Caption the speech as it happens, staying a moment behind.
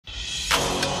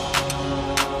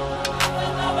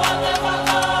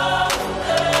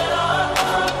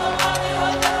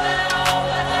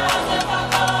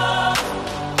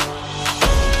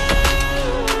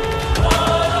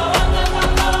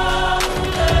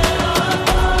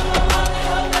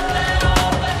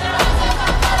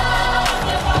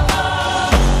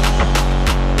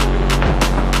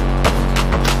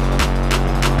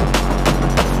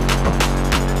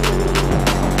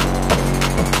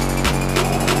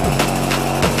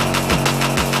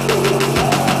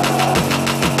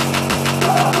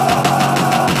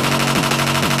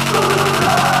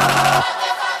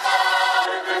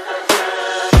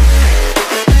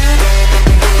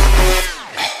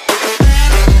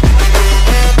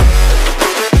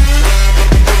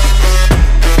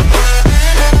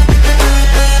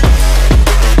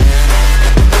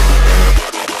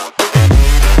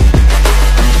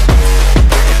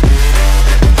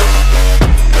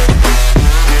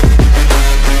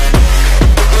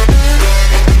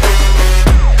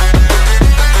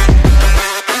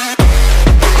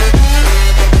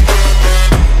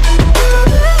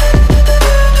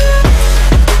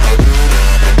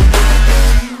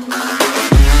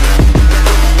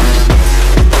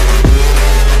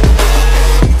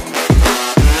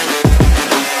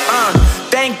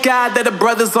glad that the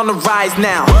brothers on the rise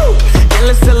now.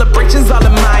 Endless celebrations all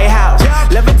in my house.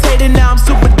 Levitating now, I'm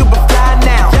super duper fly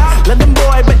now. London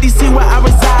boy, but DC where I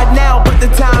reside now. Put the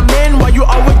time in while you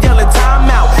always yelling time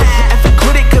out. And for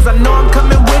quit it, cause I know I'm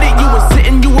coming with it. You were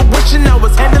sitting, you were wishing I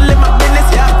was handling my business.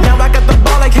 Now I got the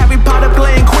ball like Harry Potter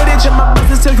playing Quidditch. And my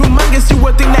business is humongous, you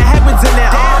would think that happens in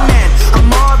it. Oh man,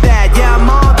 I'm all that, yeah, I'm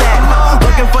all that.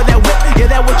 Looking for that whip, yeah,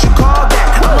 that what you call that.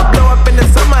 I'ma blow up in the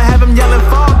summer, have him yelling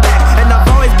fall back. And I've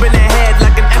always been ahead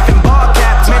like an effing ball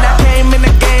cap. Man, I came in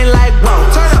the game like, whoa.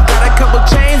 Got a couple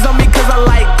chains on me cause I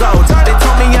like gold. They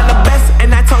told me I'm the best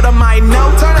and I told them I know.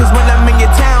 Cause when I'm in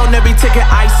your town, every ticket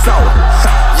I sold.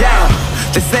 Yeah,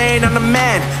 they saying I'm the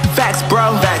man. Facts,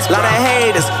 bro. Lot of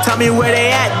haters, tell me where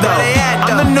they at though.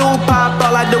 I'm the new pop,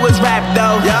 all I do is rap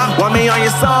though. Want me on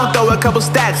your song, throw a couple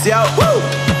stacks, yo.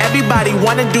 Everybody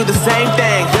wanna do the same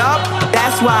thing.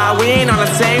 That's why we ain't on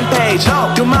the same page.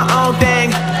 Do my own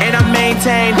thing and I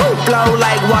maintain. Flow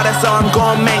like water, so I'm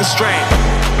going mainstream.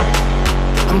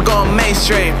 I'm going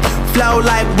mainstream. Flow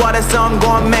like water, so I'm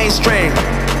going mainstream.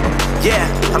 Yeah,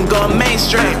 I'm going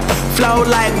mainstream. Flow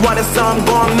like water, so I'm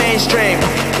going mainstream.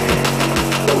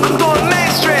 I'm going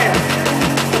mainstream.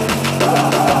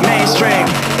 Mainstream.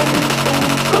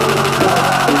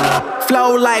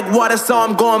 Flow like water, so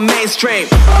I'm going mainstream.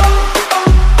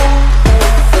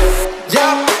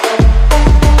 Yup.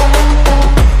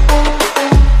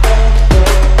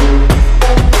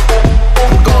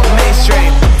 I'm going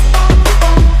mainstream.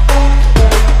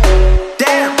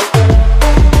 Damn.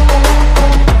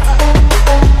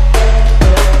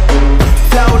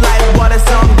 Flow like water,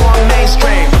 so I'm going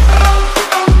mainstream.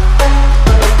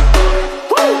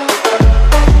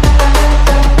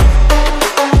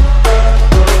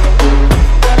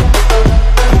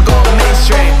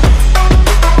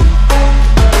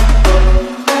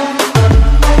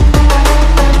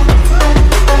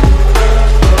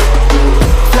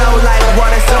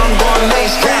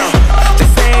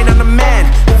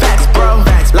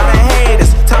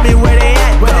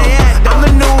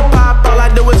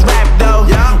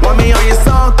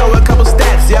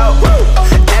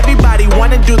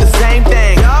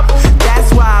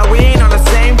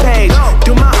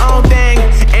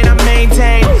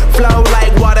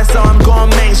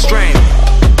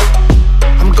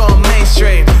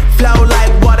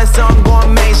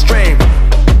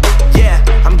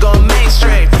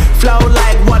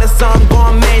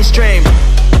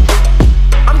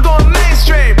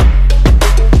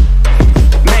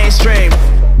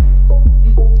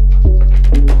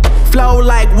 Flow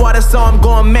like water, so I'm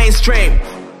going mainstream.